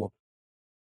actual.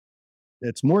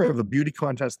 It's more of a beauty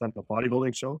contest than a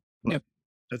bodybuilding show. But Yep.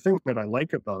 the thing that I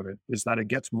like about it is that it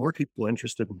gets more people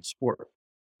interested in the sport.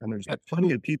 And there's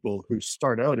plenty of people who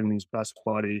start out in these Best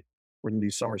Body or in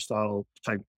these Summer Style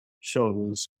type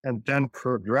shows and then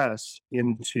progress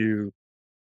into,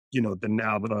 the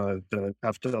NABA, the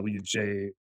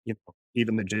FWJ,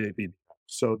 even the JB.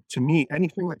 So to me,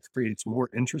 anything that creates more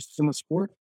interest in the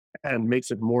sport and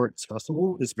makes it more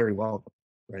accessible is very welcome.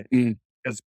 right? Mm.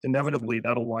 Because inevitably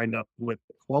that'll wind up with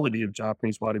the quality of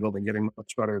Japanese bodybuilding getting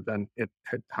much better than it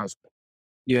has been.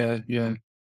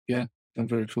 Yeah. I'm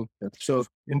very cool. So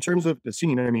in terms of the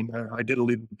scene, I mean, I did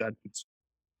allude that it's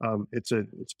a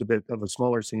bit of a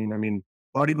smaller scene. I mean,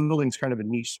 bodybuilding is kind of a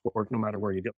niche sport no matter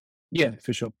where you go. Yeah,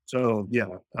 for sure. So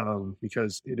yeah,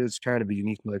 because it is kind of a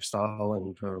unique lifestyle,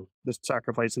 and the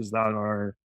sacrifices that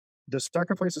are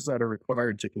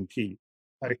required to compete,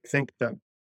 I think that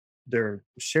they're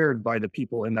shared by the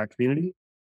people in that community.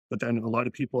 But then a lot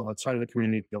of people outside of the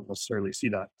community don't necessarily see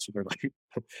that, so they're like,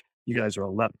 "You guys are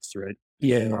all nuts, right?"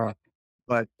 Yeah.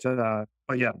 But yeah,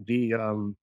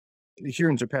 here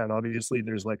in Japan, obviously,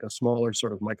 there's like a smaller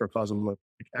sort of microcosm of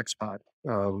like expat,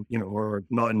 or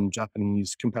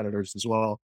non-Japanese competitors as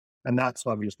well, and that's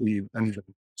obviously an even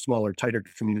smaller, tighter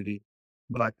community.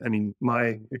 But I mean,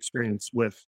 my experience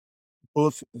with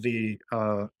both the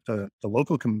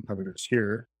local competitors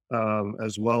here,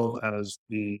 as well as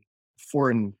the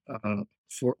foreign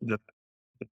for the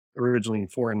originally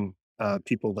foreign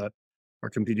people that are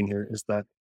competing here, is that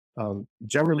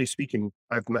generally speaking,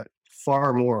 I've met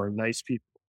far more nice people,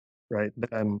 right,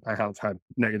 than I have had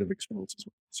negative experiences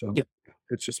with. So Yep.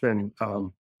 it's just been,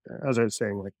 as I was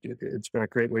saying, like it's been a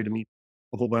great way to meet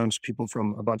a whole bunch of people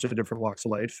from a bunch of different walks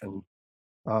of life, and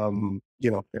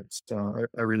it's I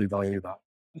really value that.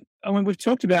 I mean, we've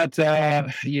talked about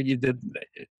the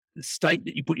state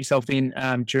that you put yourself in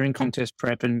during contest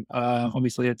prep, and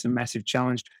obviously it's a massive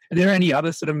challenge. Are there any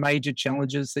other sort of major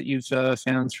challenges that you've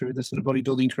found through the sort of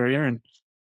bodybuilding career? And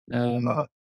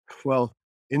Well,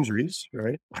 injuries,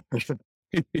 right?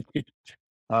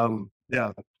 Yeah,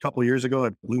 a couple of years ago, I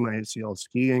blew my ACL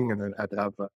skiing, and then had to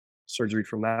have surgery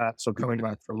from that. So coming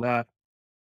back from that,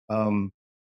 um,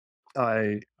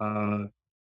 I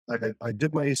I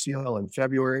did my ACL in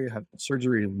February, had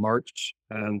surgery in March,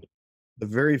 and the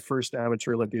very first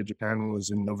Amateur Olympia Japan was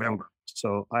in November.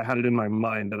 So I had it in my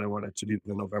mind that I wanted to do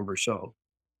the November show.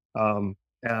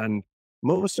 And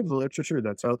most of the literature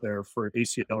that's out there for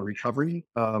ACL recovery,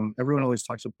 everyone always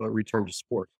talks about return to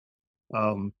sport.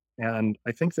 And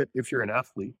I think that if you're an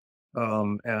athlete,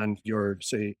 and you're,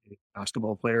 say, a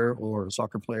basketball player or a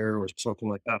soccer player or something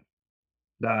like that,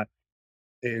 that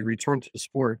a return to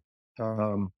sport,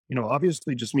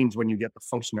 obviously just means when you get the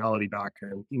functionality back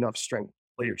and enough strength to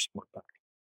play your sport back,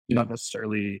 not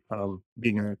necessarily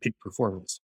being a peak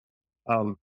performance.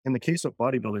 In the case of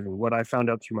bodybuilding, what I found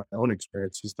out through my own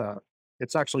experience is that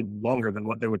it's actually longer than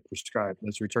what they would prescribe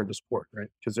as return to sport, right?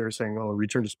 Because they're saying, oh,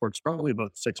 return to sport's probably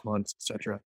about 6 months,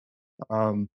 etc.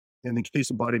 In the case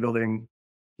of bodybuilding,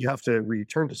 you have to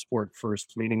return to sport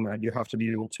first, meaning that you have to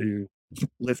be able to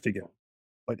lift again.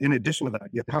 But in addition to that,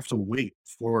 you have to wait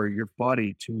for your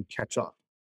body to catch up.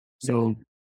 So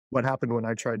what happened when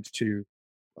I tried to,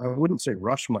 I wouldn't say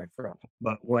rush my prep,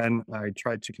 but when I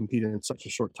tried to compete in such a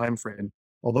short time frame,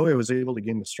 although I was able to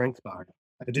gain the strength back,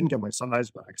 I didn't get my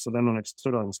size back. So then when I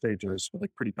stood on stage, I was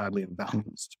like pretty badly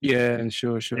imbalanced. Yeah,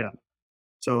 sure. Yeah.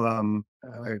 So I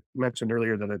mentioned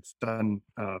earlier that it's done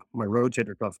my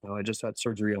rotator cuff now. I just had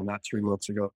surgery on that 3 months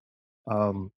ago.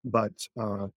 But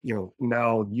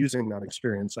now using that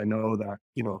experience, I know that,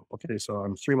 okay, so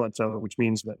I'm 3 months out, which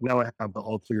means that now I have the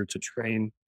all clear to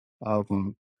train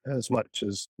as much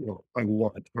as, I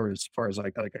want, or as far as I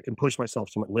can push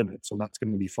myself to my limits, and that's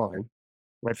going to be fine.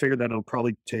 And I figured that it'll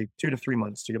probably take 2 to 3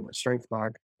 months to get my strength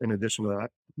back. In addition to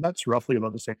that, that's roughly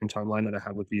about the same timeline that I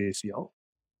had with the ACL.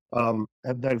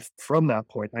 And then from that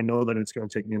point, I know that it's going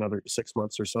to take me another 6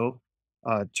 months or so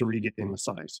to regain the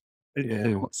size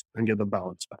and get the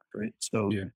balance back, right? So,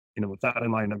 with that in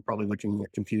mind, I'm probably looking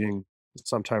at competing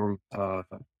sometime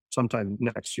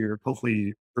next year,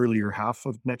 hopefully earlier half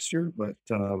of next year. But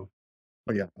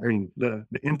yeah, I mean, the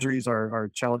injuries are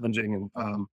challenging,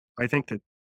 and I think that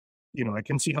I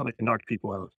can see how they can knock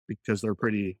people out because they're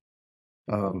pretty.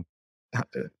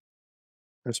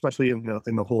 Especially in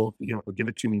the whole, give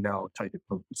it to me now type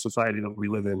of society that we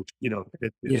live in, I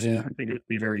think it'd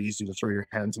be very easy to throw your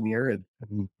hands in the air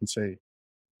and say,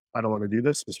 I don't want to do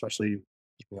this, especially,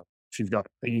 if you've got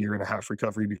a year and a half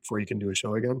recovery before you can do a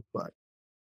show again. But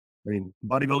I mean,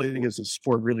 bodybuilding is a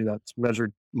sport really that's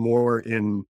measured more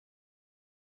in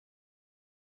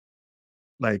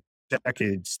like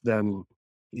decades than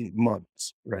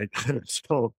months, right?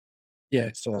 So, yeah,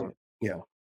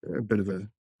 a bit of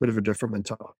a different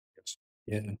mentality.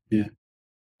 Yeah.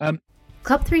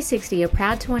 Club 360 are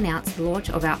proud to announce the launch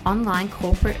of our online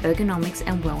corporate ergonomics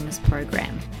and wellness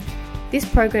program. This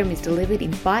program is delivered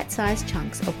in bite-sized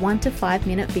chunks of 1 to 5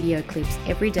 minute video clips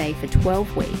every day for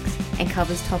 12 weeks and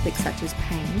covers topics such as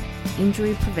pain,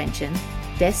 injury prevention,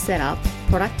 desk setup,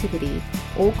 productivity,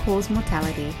 all-cause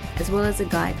mortality, as well as a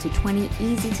guide to 20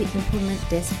 easy-to-implement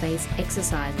desk-based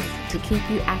exercises to keep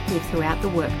you active throughout the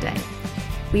workday.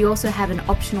 We also have an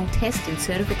optional test and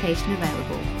certification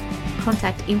available.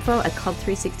 Contact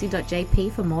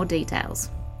info@club360.jp for more details.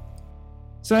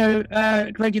 So,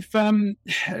 Greg, if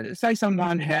say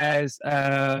someone has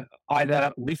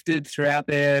either lifted throughout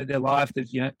their life,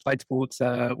 they've played sports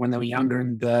when they were younger,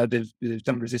 and they've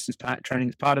done resistance training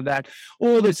as part of that,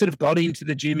 or they've sort of got into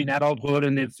the gym in adulthood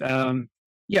and they've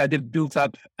built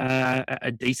up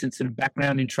a decent sort of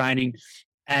background in training,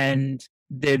 and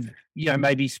they've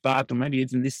maybe sparked, or maybe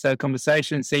even this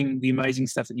conversation, seeing the amazing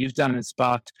stuff that you've done, and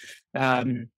sparked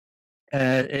an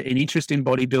interest in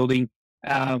bodybuilding.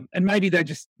 And maybe they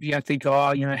just think,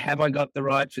 have I got the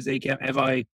right physique? Have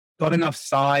I got enough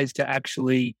size to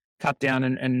actually cut down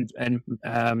and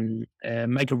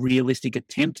make a realistic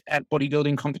attempt at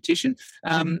bodybuilding competition?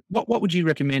 What would you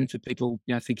recommend for people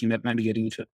thinking about maybe getting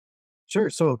into it? Sure.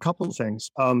 So a couple of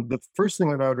things. The first thing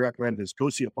that I would recommend is go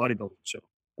see a bodybuilding show,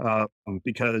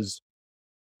 because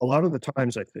a lot of the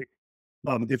times I think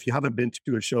if you haven't been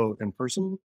to a show in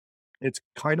person, it's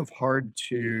kind of hard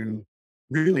to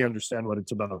really understand what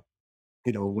it's about.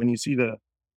 When you see the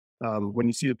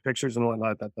pictures and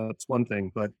whatnot, that's one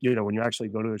thing. But when you actually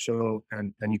go to a show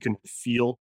and you can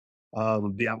feel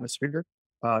the atmosphere,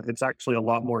 it's actually a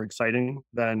lot more exciting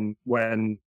than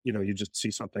when you just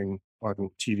see something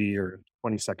on TV or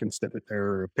 20-second snippet there,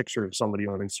 or a picture of somebody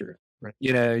on Instagram, right?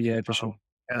 Yeah, for sure.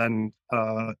 And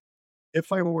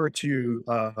if I were to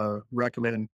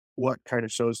recommend what kind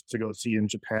of shows to go see in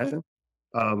Japan,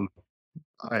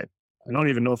 I don't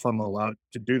even know if I'm allowed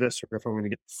to do this or if I'm going to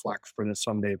get flack for this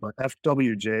someday, but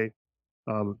FWJ,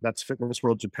 that's Fitness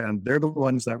World Japan. They're the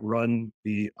ones that run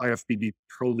the IFBB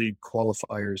Pro League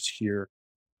qualifiers here.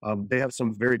 They have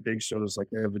some very big shows, like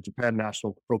they have the Japan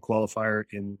National Pro Qualifier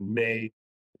in May.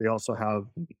 They also have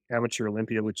Amateur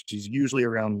Olympia, which is usually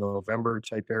around November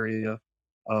type area.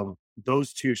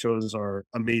 Those two shows are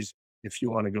amazing if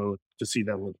you want to go to see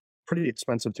them. Pretty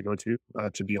expensive to go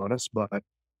to be honest, but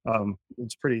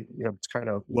it's pretty, it's kind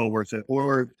of well worth it.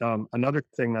 Or another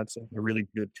thing that's a really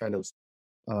good kind of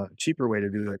cheaper way to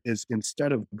do it is,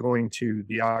 instead of going to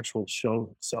the actual show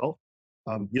itself,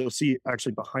 you'll see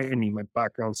actually behind me, my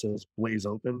background says Blaze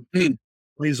Open.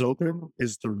 Blaze Open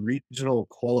is the regional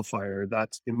qualifier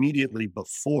that's immediately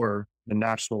before the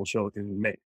national show in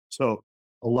May. So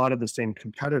a lot of the same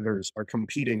competitors are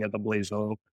competing at the Blaze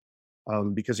Open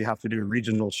because you have to do a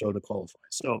regional show to qualify.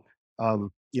 So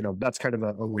that's kind of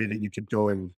a way that you could go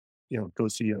and, go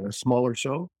see a smaller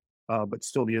show, but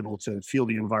still be able to feel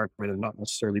the environment and not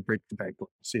necessarily break the bank when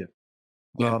you see it.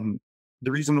 Yeah.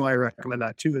 The reason why I recommend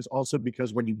that too is also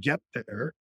because when you get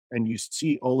there and you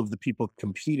see all of the people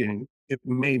competing, it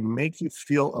may make you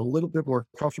feel a little bit more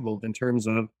comfortable in terms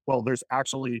of, well, there's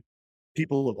actually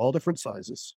people of all different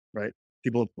sizes, right?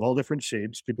 People of all different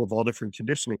shapes, people of all different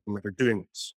conditioning that are doing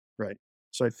this, right?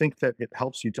 So I think that it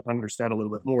helps you to understand a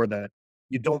little bit more that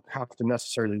you don't have to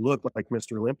necessarily look like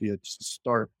Mr. Olympia to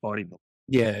start bodybuilding.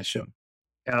 Yeah, sure.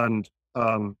 And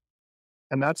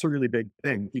that's a really big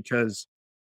thing, because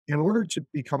in order to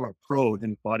become a pro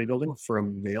in bodybuilding for a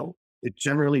male, it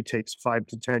generally takes 5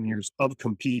 to 10 years of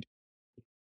competing.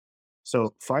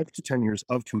 So 5 to 10 years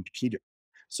of competing.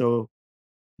 So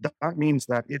that means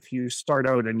that if you start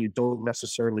out and you don't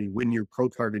necessarily win your pro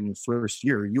card in your first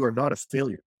year, you are not a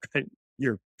failure, right?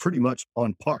 You're pretty much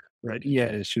on par, right?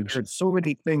 Yeah, sure. There's so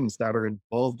many things that are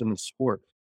involved in the sport,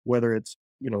 whether it's,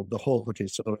 the whole,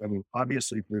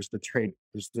 obviously there's the training,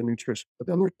 there's the nutrition, but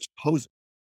then there's posing,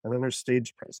 and then there's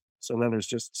stage presence. And then there's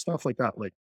just stuff like that.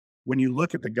 Like when you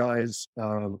look at the guys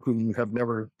who have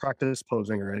never practiced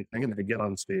posing or anything, and they get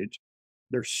on stage,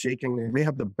 they're shaking. They may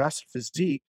have the best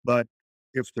physique, but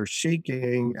if they're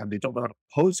shaking and they don't know how to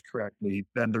pose correctly,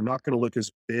 then they're not going to look as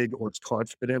big or as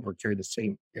confident or carry the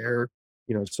same air,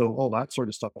 so all that sort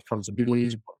of stuff comes a bit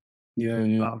easier.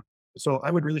 Yeah. So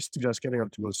I would really suggest getting up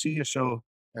to go see a show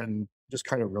and just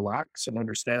kind of relax and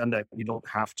understand that you don't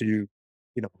have to,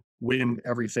 win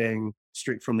everything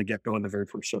straight from the get-go in the very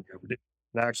first show you ever did.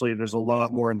 And actually, there's a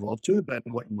lot more involved to it than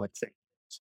what you might think.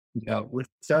 Yeah. With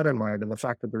that in mind, and the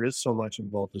fact that there is so much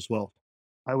involved as well,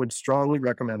 I would strongly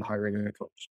recommend hiring a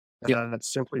coach. And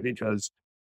that's simply because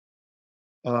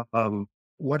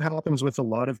what happens with a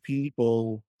lot of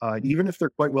people, even if they're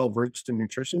quite well versed in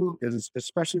nutrition, is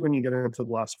especially when you get into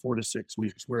the last 4 to 6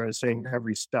 weeks, where I was saying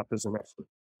every step is an effort.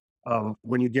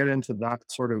 When you get into that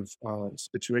sort of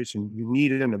situation, you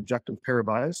need an objective pair of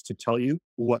eyes to tell you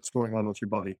what's going on with your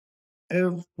body.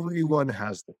 Everyone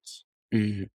has this.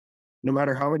 Mhm. No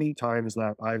matter how many times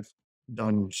that I've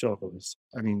done shows.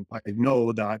 I mean, I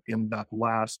know that in that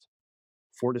last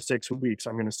 4 to 6 weeks,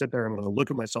 I'm going to sit there, I'm going to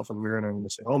look at myself in the mirror and I'm going to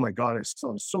say, oh my God, I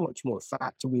still have so much more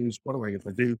fat to lose. What am I going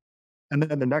to do? And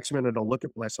then the next minute I'll look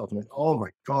at myself and think, oh my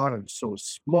God, I'm so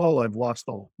small. I've lost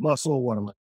all muscle. What am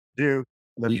I going to do?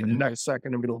 And then the next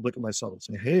second, I'm going to look at myself and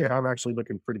say, hey, I'm actually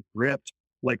looking pretty ripped.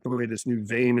 Like the way this new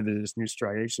vein and this new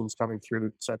striations coming through,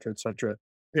 et cetera, et cetera.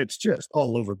 It's just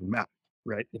all over the map,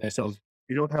 right? So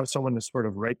you don't have someone to sort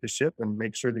of right the ship and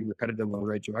make sure that you're headed in the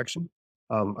right direction.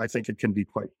 I think it can be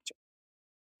quite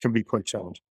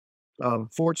challenging.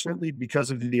 Fortunately,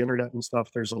 because of the internet and stuff,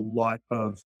 there's a lot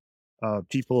of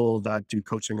people that do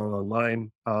coaching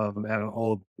online, and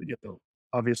all,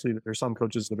 obviously there's some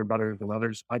coaches that are better than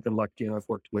others. I've been lucky and I've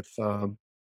worked with some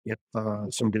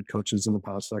good coaches in the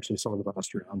past, actually some of the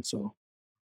best around. So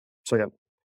yeah.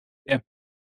 Yeah.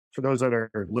 For those that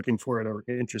are looking for it or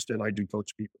interested, I do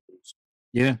coach people.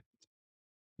 Yeah.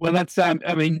 Well, that's, a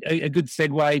good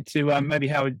segue to maybe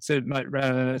how it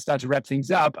start to wrap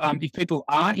things up. If people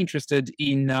are interested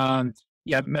in,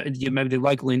 maybe they're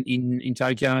local in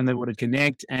Tokyo and they want to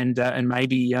connect and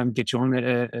maybe get you on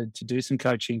to do some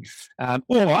coaching,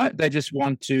 or they just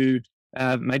want to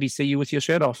maybe see you with your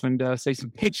shirt off and see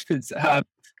some pictures.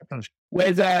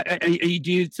 Where's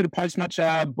do you sort of post much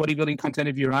bodybuilding content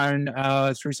of your own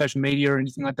through social media or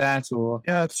anything like that? Or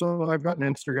so I've got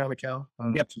an Instagram account,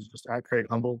 which is just at Craig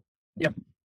Humble. Yep,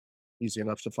 easy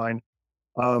enough to find.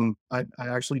 I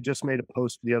actually just made a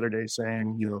post the other day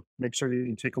saying, make sure that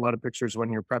you take a lot of pictures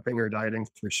when you're prepping or dieting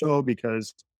for a show,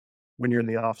 because when you're in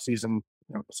the off season,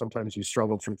 sometimes you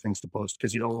struggle for things to post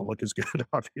because you don't look as good,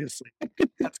 obviously.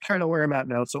 That's kind of where I'm at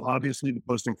now. So obviously the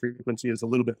posting frequency is a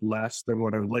little bit less than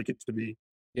what I would like it to be.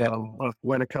 Yeah.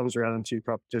 When it comes around to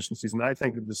competition season, I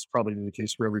think that this is probably the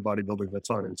case for every bodybuilder that's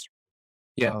on Instagram.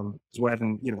 Yeah.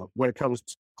 When it comes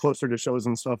closer to shows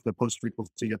and stuff, the post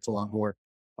frequency gets a lot more.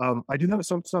 I do have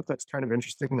some stuff that's kind of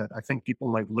interesting that I think people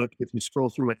might look. If you scroll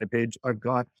through my page, I've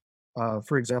got,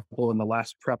 for example, in the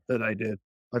last prep that I did,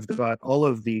 I've got all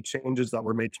of the changes that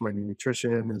were made to my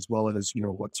nutrition, as well as,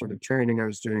 what sort of training I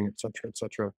was doing, et cetera, et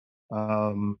cetera.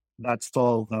 That's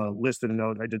all listed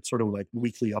out. I did sort of like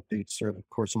weekly updates during the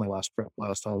course of my last prep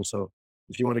last time. So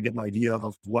if you want to get an idea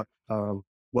of what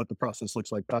the process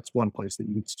looks like, that's one place that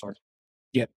you can start.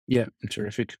 Yeah,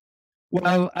 terrific.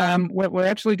 Well, we're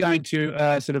actually going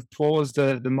to sort of pause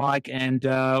the mic, and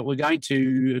we're going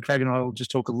to, Craig and I will just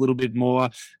talk a little bit more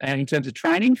in terms of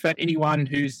training for anyone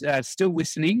who's still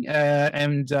listening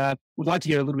and would like to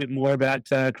hear a little bit more about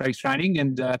Craig's training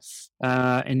and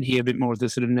hear a bit more of the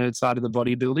sort of nerd side of the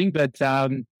bodybuilding. But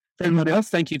for everyone else,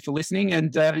 thank you for listening.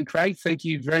 And Craig, thank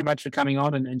you very much for coming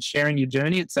on and sharing your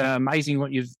journey. It's amazing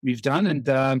what you've done.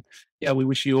 And we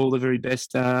wish you all the very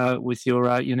best with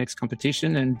your next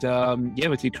competition and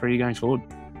with your career going forward.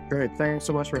 Great. Thanks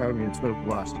so much for having me. It's been a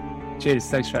blast. Cheers.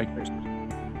 Thanks, Craig.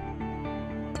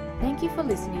 Thank you for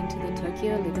listening to the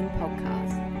Tokyo Living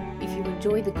Podcast. If you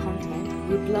enjoy the content,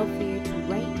 we'd love for you to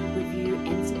rate, review,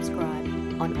 and subscribe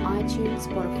on iTunes,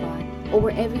 Spotify, or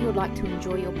wherever you'd like to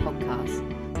enjoy your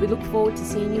podcast. We look forward to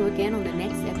seeing you again on the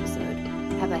next episode.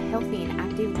 Have a healthy and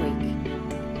active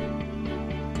week.